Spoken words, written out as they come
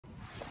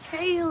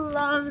Hey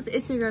loves,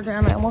 it's your girl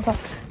Diana and welcome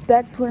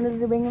back to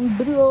another banging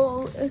video.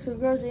 It's your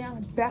girl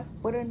Diana back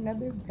with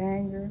another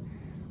banger.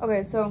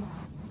 Okay, so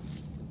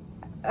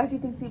as you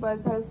can see by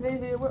the title of today's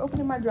video, we're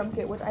opening my drum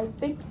kit, which I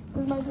think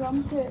is my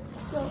drum kit.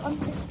 So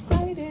I'm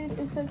excited.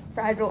 It says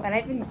fragile, and I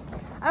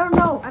don't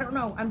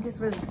know. I'm just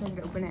really excited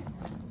to open it.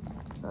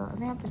 So I'm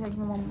gonna have to text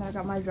my mom that I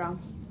got my drum,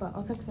 but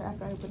I'll text her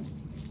after I open it.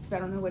 So I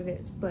don't know what it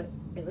is, but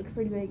it looks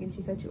pretty big, and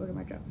she said she ordered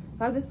my drum.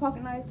 So I have this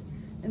pocket knife.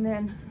 And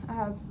then I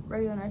have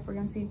regular knife. We're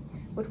gonna see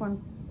which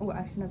one, oh,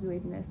 I should not be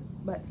waving this,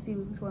 but see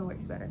which one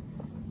works better.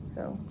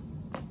 So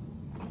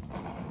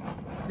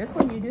this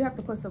one, you do have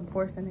to put some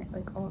force in it,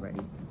 like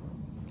already.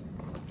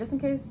 Just in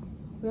case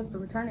we have to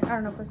return it, I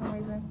don't know, for some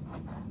reason.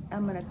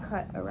 I'm gonna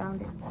cut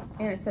around it.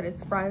 And it said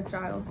it's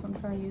fragile, so I'm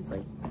trying to use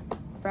like,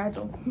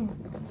 fragile.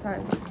 I'm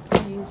trying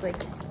to use like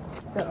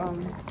the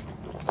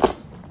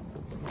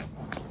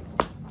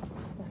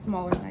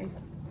smaller knife.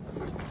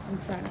 I'm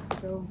trying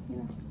to go, you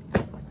know.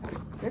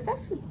 It's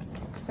actually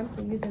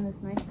simple using this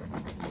knife.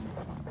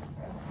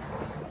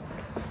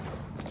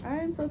 I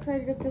am so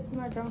excited if this is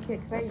my drum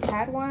kit because I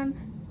had one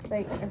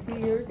like a few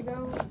years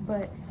ago,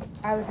 but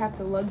I would have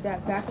to lug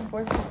that back and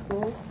forth to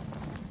school.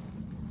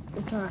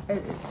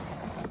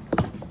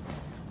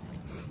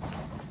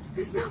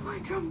 It's not my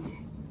drum kit.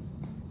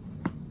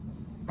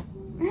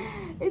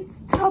 It's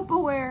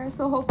Tupperware,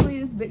 so hopefully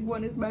this big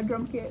one is my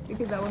drum kit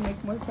because that would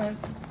make more sense.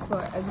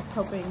 But I'm just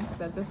hoping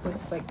that this was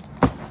like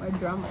my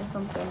drum or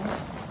something.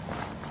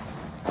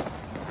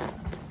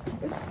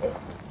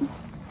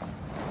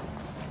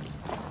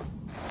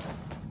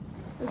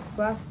 It's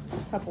glass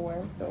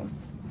Tupperware, so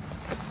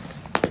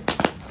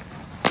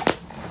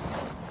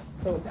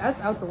that's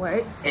out the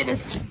way. It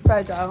is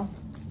fragile.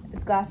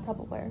 It's glass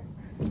Tupperware.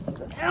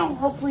 So now,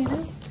 hopefully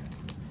this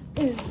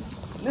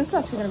is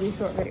actually gonna be a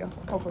short video.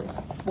 Hopefully,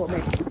 well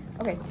maybe.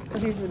 Okay,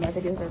 because usually my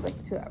videos are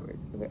like 2 hours.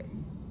 Okay,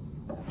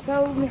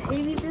 so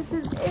maybe this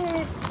is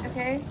it.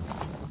 Okay,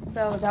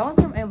 so that one's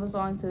from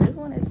Amazon. So this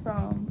one is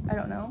from, I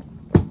don't know.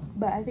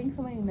 But I think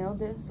somebody mailed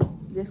this, so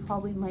this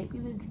probably might be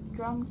the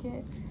drum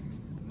kit.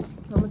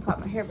 So I'm gonna top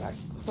my hair back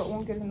so it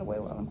won't get in the way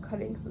while I'm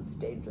cutting, because it's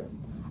dangerous.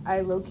 I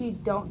low-key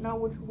don't know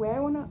which way I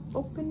wanna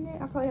open it.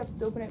 I probably have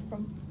to open it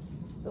from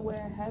the way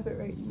I have it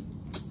right now.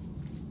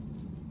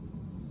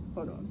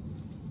 Hold on.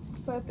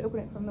 So I have to open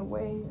it from the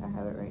way I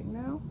have it right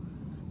now,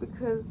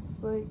 because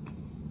like,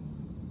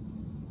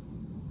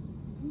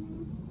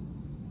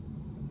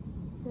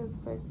 because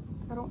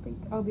I don't think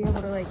I'll be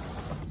able to like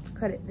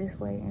cut it this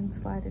way and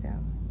slide it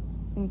out.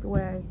 I think the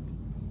way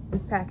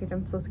this package,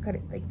 I'm supposed to cut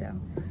it like down.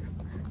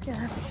 Yeah,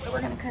 that's the way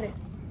we're gonna cut it.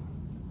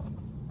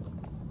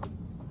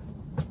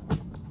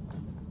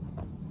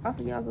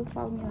 Also, y'all go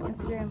follow me on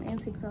Instagram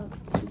and TikTok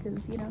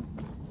because, you know,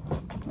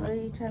 I'm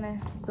really trying to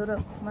build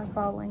up my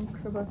following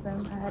for both of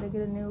them. I had to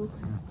get a new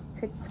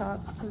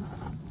TikTok because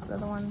the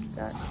other one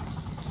got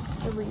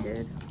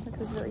deleted, which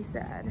was really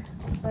sad.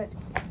 But,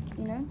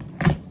 you know,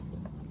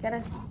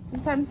 gotta,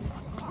 sometimes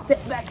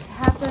setbacks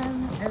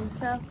happen and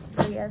stuff.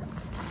 So, yes.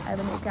 I have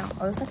a new account.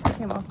 Oh, this actually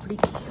came off pretty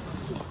good.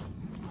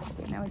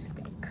 Okay, now we just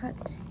gotta cut.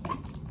 Cut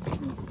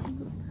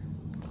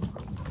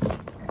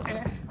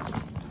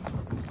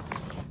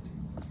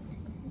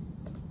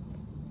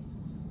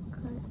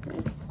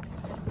this.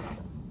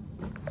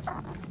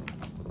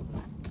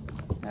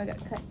 Now I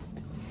gotta cut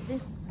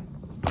this.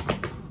 I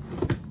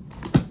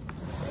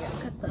gotta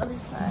cut the other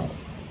side.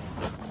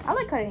 I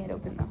like cutting it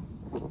open though.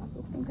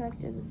 Open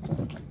practice is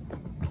fun.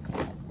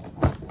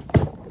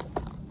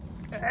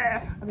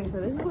 Okay, so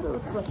this is what it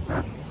looks like.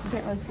 You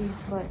can't really see,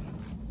 but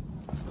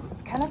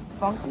it's kind of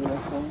funky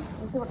looking.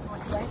 Let's see what it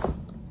looks like.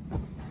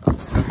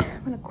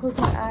 I'm gonna close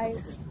my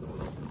eyes.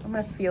 I'm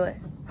gonna feel it.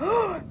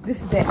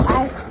 This is it.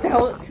 I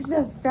felt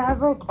the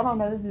fabric. Oh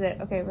no, this is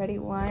it. Okay, ready?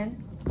 1,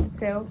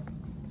 2.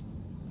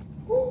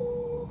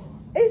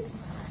 It's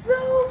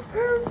so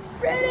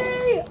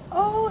pretty.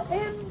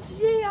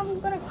 OMG, I'm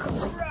gonna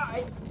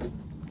cry.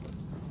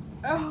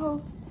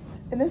 Oh,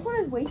 and this one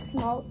is way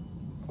small.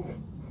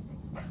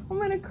 I'm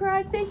gonna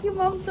cry. Thank you,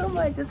 Mom, so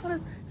much. This one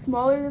is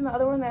smaller than the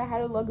other one that I had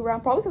to lug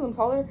around, probably because I'm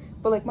taller,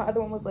 but like my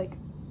other one was like,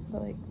 I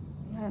don't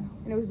know,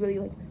 and it was really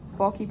like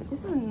bulky, but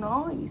this is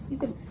nice. You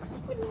can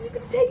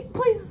take it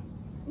places.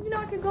 You know,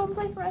 I can go and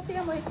play for my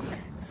family.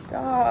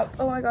 Stop.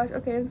 Oh my gosh.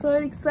 Okay, I'm so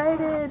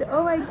excited.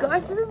 Oh my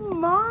gosh, this is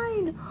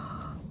mine.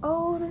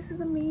 Oh, this is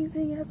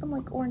amazing. It has some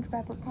like orange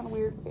fabric, kind of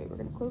weird. Okay, we're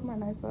gonna close my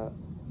knife up.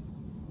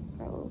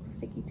 Got a little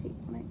sticky tape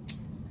on it.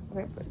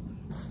 Okay, but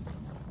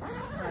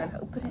I'm gonna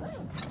open it.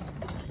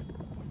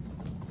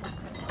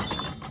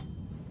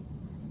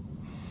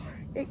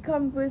 It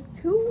comes with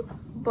 2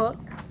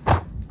 books.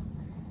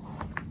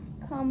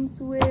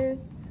 Comes with,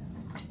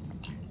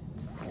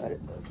 what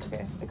is this?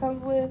 Okay, it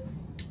comes with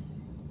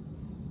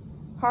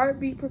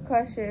Heartbeat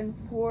Percussion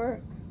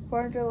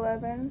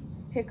 411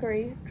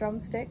 hickory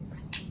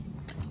drumsticks.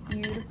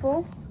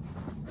 Beautiful.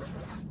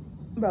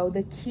 Bro,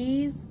 the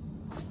keys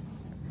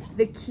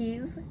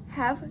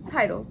have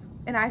titles,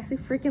 and I actually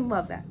freaking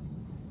love that.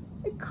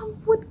 It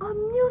comes with a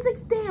music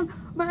stand.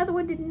 My other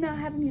one did not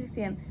have a music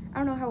stand. I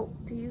don't know how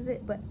to use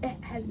it, but it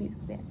has music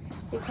stand.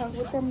 It comes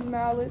with the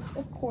mallets,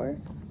 of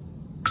course.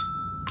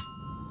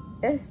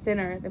 It's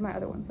thinner than my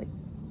other ones. Like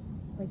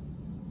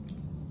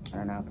I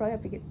don't know. I'll probably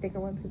have to get thicker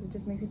ones because it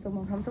just makes me feel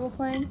more comfortable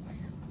playing.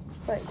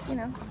 But you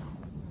know,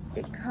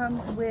 it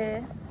comes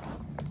with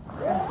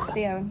a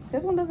stand.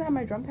 This one doesn't have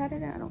my drum pad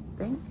in it, I don't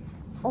think.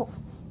 Oh,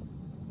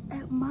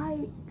 it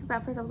might. Because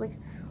at first I was like,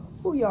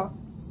 oh y'all,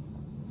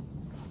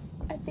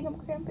 I think I'm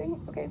cramping.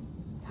 Okay.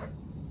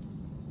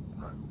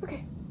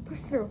 Okay, push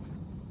through.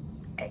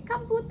 It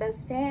comes with the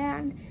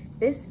stand.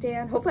 This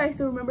stand. Hopefully I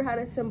still remember how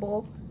to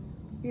assemble,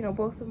 you know,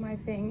 both of my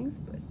things.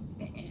 But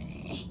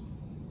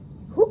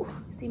whew,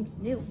 seems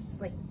new.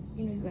 It's like,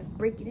 you know, you gotta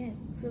break it in.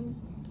 You feel me?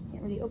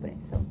 Can't really open it.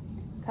 So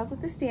it comes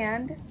with the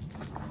stand.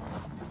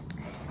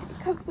 It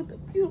comes with a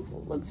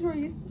beautiful,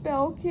 luxurious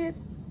bell kit.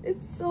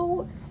 It's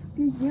so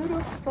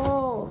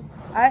beautiful.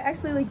 I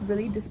actually like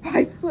really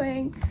despise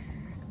playing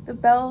the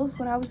bells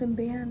when I was in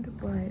band,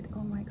 but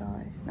oh my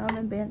gosh, now I'm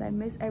in band, I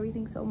miss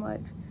everything so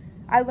much.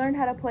 I learned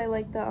how to play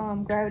like the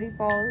Gravity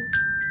Falls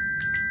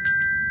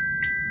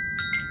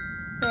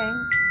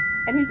thing,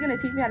 and he's gonna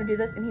teach me how to do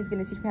this, and he's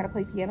gonna teach me how to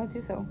play piano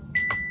too. So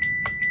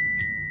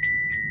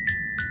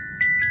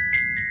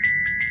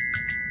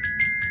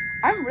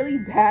I'm really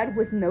bad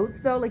with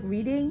notes though, like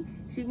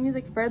reading sheet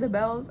music for the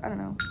bells. I don't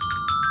know.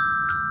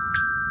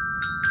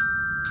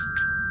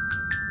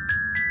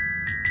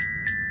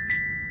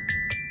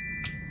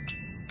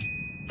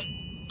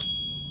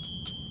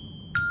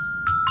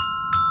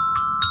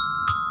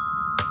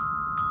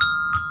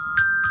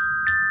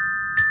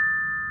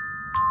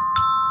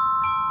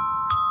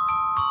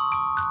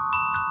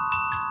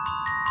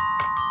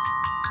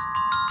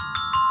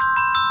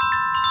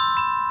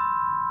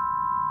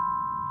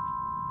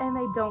 And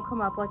they don't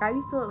come up. Like I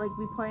used to like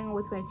be playing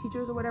with my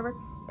teachers or whatever,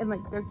 and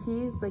like their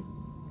keys, like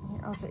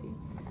here, I'll show you,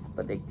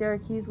 but their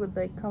keys would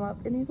like come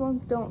up, and these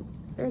ones don't.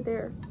 They're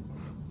there.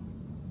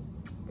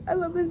 I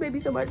love this baby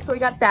so much. So we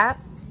got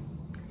that.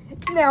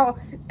 Now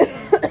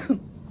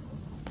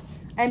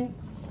I'm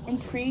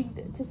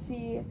intrigued to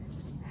see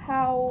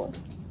how,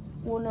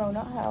 well no,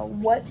 not how,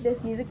 what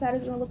this music pad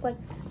is gonna look like,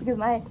 because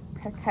my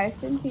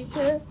percussion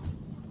teacher,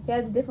 he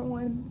has a different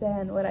one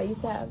than what I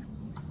used to have.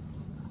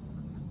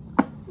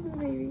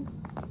 Baby.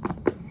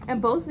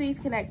 And both of these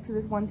connect to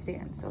this one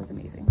stand, so it's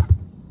amazing.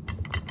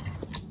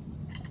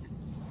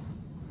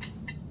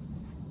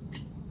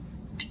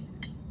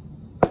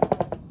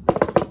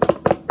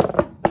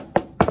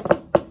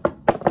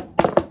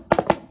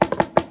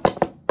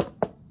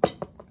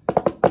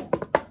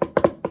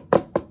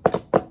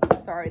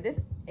 Sorry,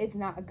 this is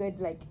not a good,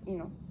 like, you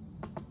know,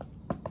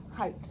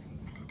 height.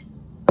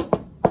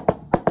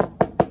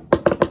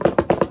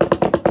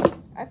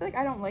 I feel like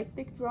I don't like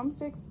thick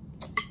drumsticks.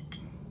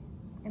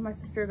 And my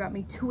sister got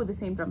me 2 of the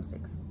same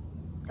drumsticks.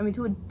 I mean,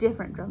 2 of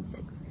different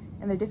drumsticks.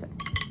 And they're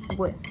different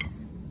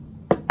widths.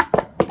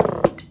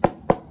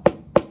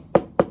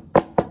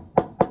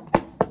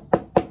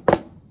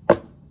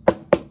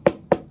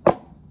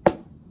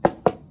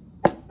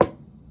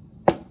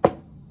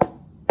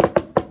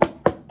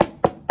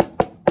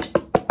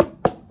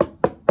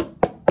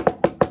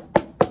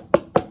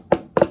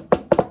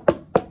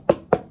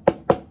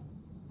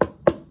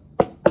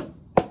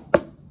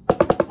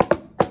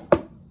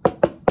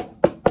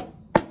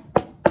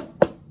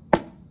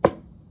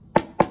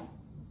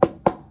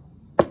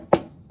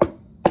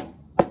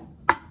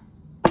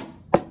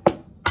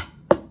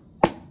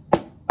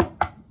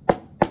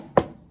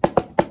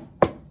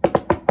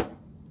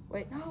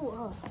 Wait,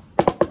 no.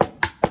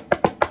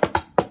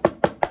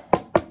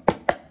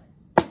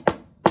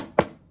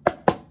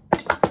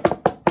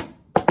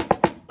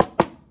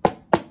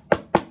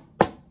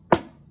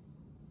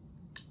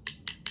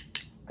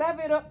 Clap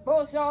it up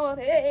for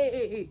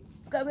shorty.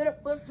 Clap it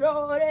up for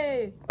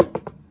shorty.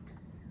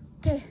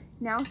 Okay,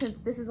 now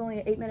since this is only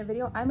an 8-minute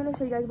video, I'm gonna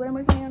show you guys what I'm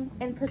working on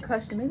in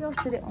percussion. Maybe I'll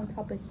sit it on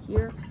top of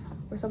here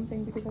or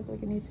something because I feel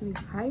like it needs to be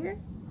higher.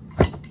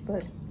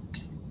 But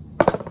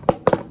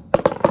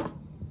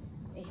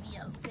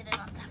I'll sit it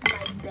on top of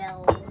my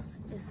bells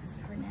just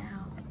for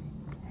now.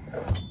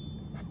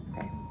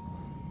 Okay.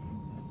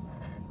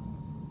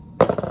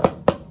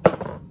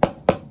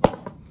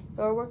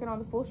 So we're working on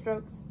the full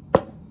strokes.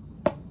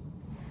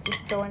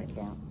 Just throwing it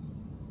down.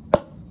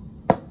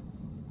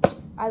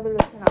 I literally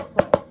cannot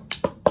play.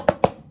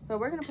 So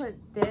we're gonna put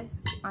this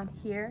on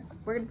here.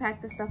 We're gonna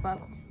pack this stuff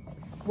up.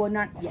 Well,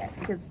 not yet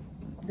because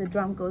the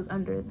drum goes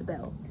under the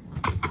bell.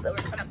 So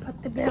we're gonna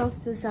put the bells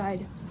to the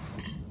side.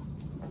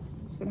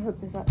 Gonna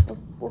hook this up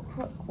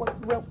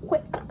real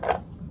quick.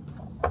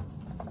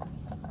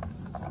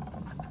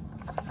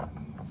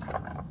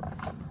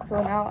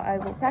 So now I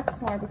will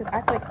practice more because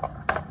I feel like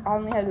I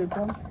only have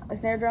a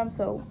snare drum,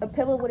 so a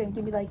pillow wouldn't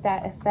give me like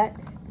that effect,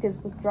 because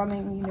with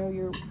drumming, you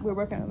know, we're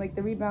working on like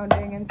the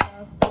rebounding and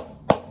stuff,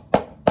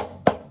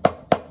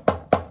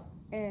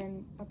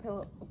 and a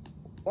pillow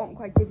won't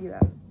quite give you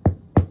that.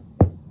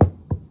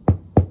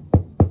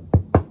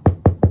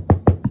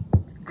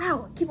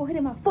 Ow, I keep on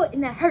hitting my foot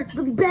and that hurts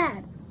really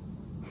bad.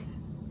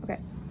 Okay,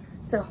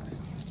 so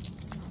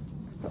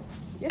So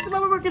this is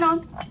what we're working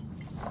on.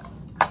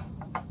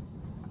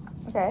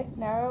 Okay,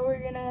 now we're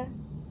gonna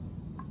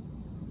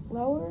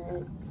lower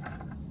it.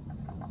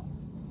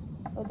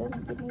 Oh, it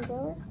doesn't give me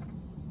lower?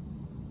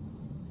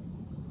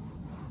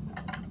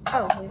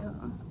 Oh, wait,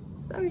 hold on.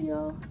 Sorry,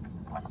 y'all.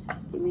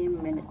 Give me a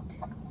minute.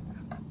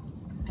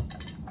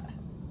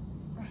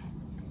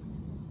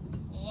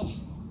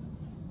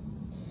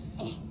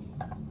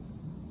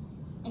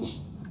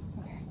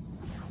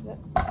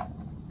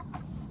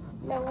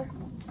 Lower.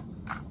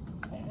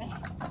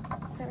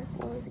 Center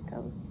floor as it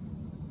goes.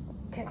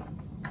 Okay.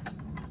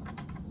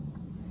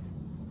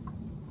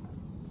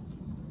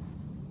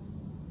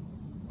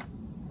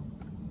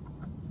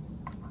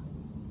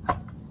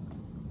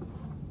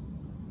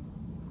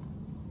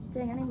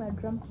 Dang, I need my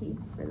drum key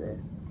for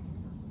this.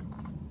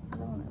 I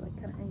don't want to like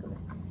kind of angle it.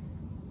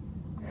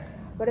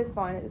 But it's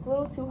fine. It's a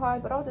little too high,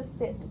 but I'll just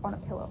sit on a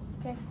pillow,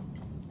 okay?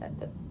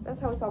 That's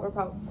how we solve our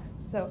problems.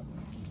 So,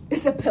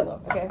 it's a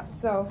pillow, okay?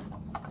 So,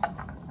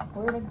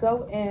 we're gonna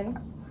go in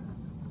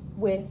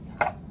with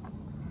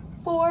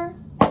 4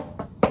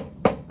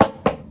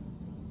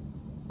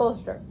 full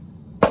strokes.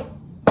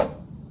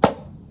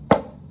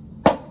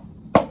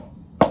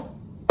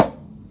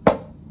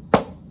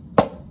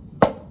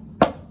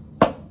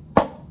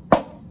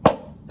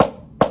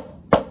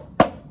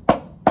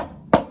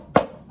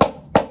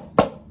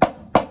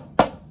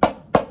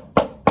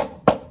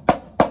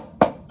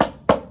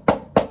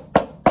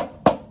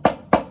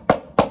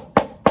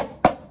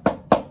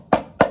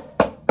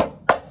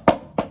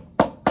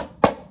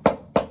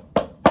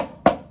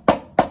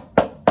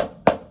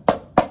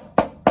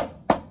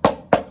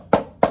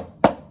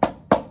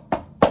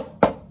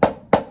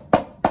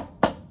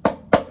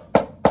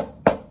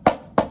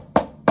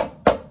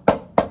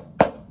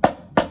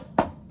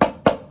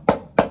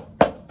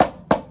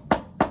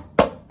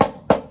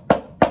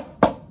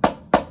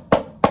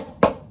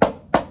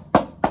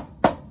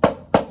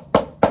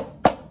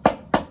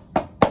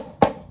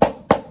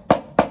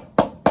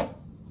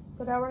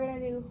 So now we're gonna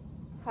do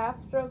half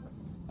strokes,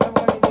 and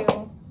we're gonna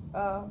do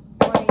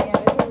 1 again,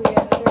 a 2 again,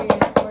 a 3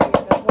 again, a 4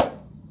 again, a 1.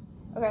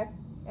 Okay,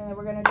 and then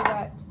we're gonna do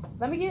that.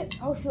 Let me get,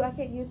 oh shoot, I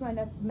can't use my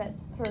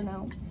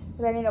metronome,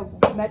 because I need a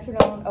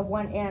metronome of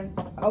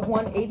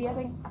 180, I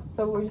think.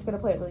 So we're just gonna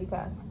play it really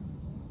fast.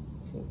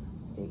 2,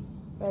 3,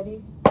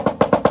 ready?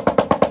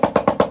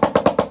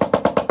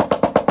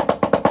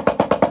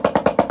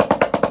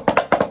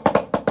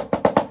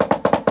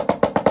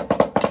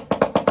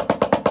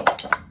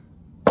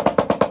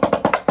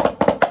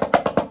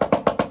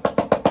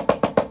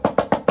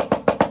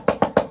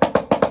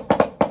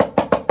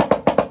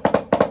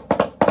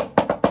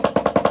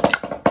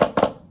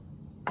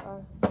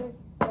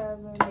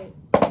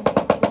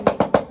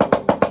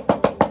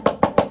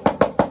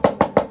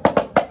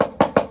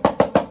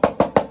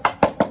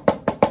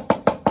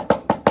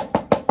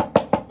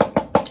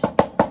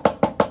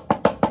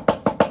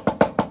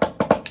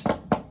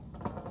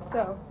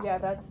 So yeah,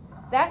 that's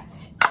that.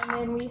 And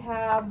then we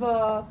have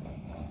so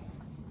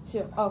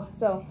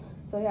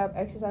we have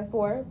exercise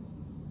 4.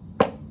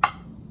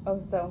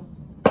 Oh, so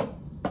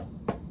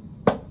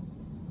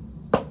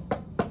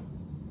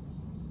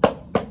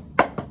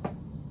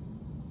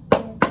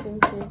one, two,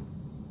 three.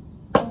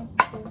 1,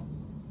 2,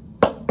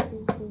 1,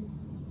 2, 3.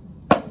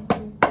 1,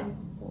 2, 3,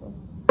 4.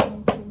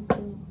 1, 2,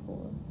 3, 4.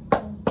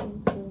 1, 2,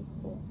 3,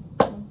 4. 1,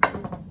 2, 3.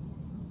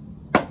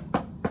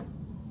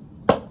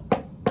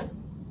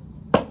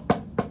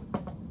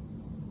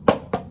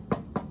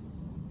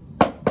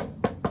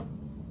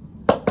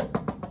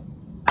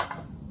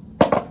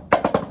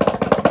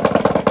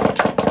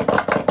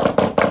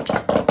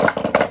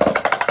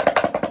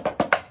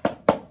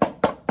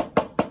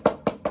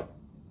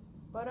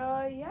 But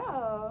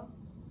yeah,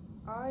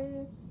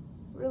 I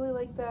really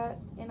like that,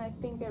 and I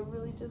think I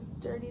really just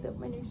dirtied up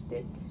my new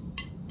sticks,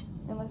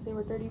 unless they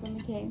were dirty when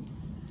they came.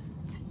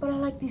 But I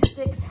like these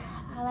sticks.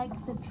 I like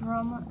the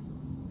drum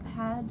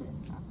pad.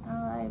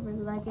 I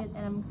really like it,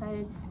 and I'm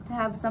excited to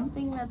have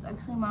something that's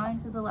actually mine,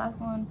 because the last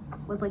one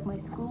was like my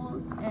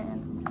school's, and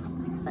I'm just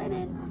really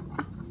excited.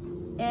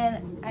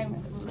 And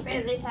I'm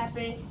really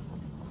happy.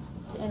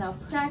 And I'll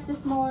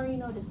practice more, you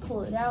know, just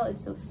pull it out.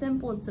 It's so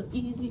simple, it's so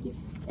easy,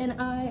 and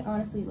I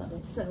honestly love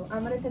it. So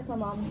I'm gonna text my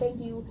mom, thank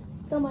you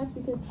so much,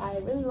 because I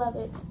really love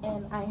it,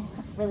 and I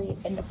really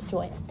end up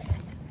enjoying it.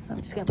 So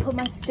I'm just gonna put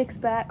my sticks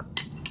back.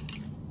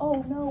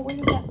 Oh no, where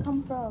did that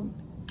come from?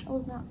 That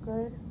was not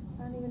good.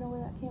 I don't even know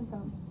where that came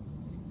from.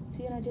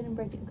 See, and I didn't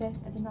break it, okay?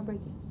 I did not break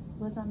it.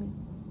 It was not me.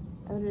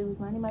 I literally was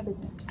minding my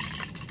business.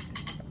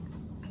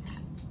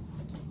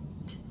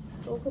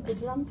 So we'll put the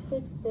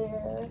drumsticks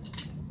there.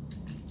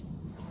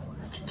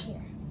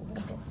 Here,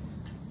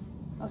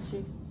 oh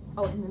shoot.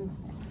 Oh, and then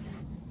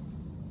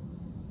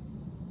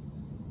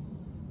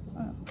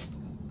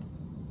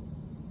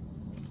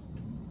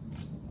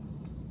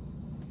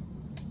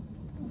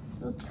it's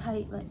still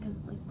tight, like, because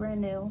it's like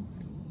brand new.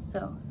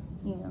 So,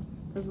 you know,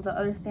 those are the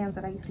other stands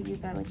that I used to use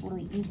that are like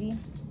really easy.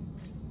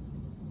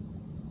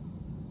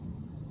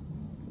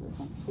 This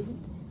one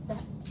isn't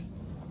that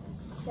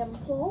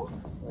simple,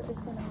 so we're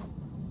just gonna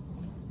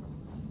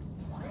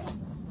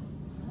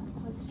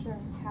sure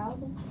how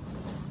they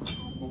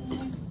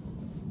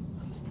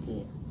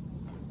yeah.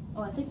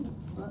 Oh, I think this is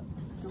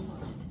the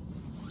one.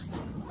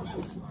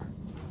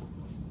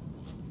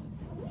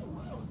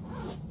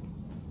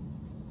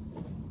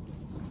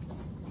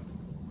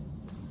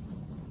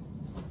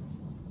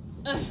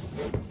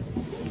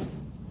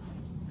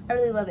 I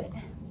really love it.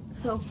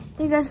 So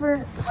thank you guys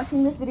for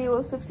watching this video. It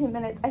was 15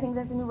 minutes. I think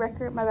that's a new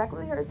record. My back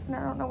really hurts and I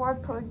don't know why,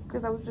 probably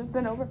because I was just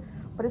bent over,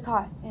 but it's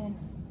hot. And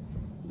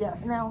yeah,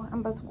 now I'm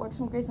about to watch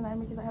some Grey's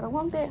Anatomy because I had a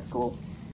long day at school.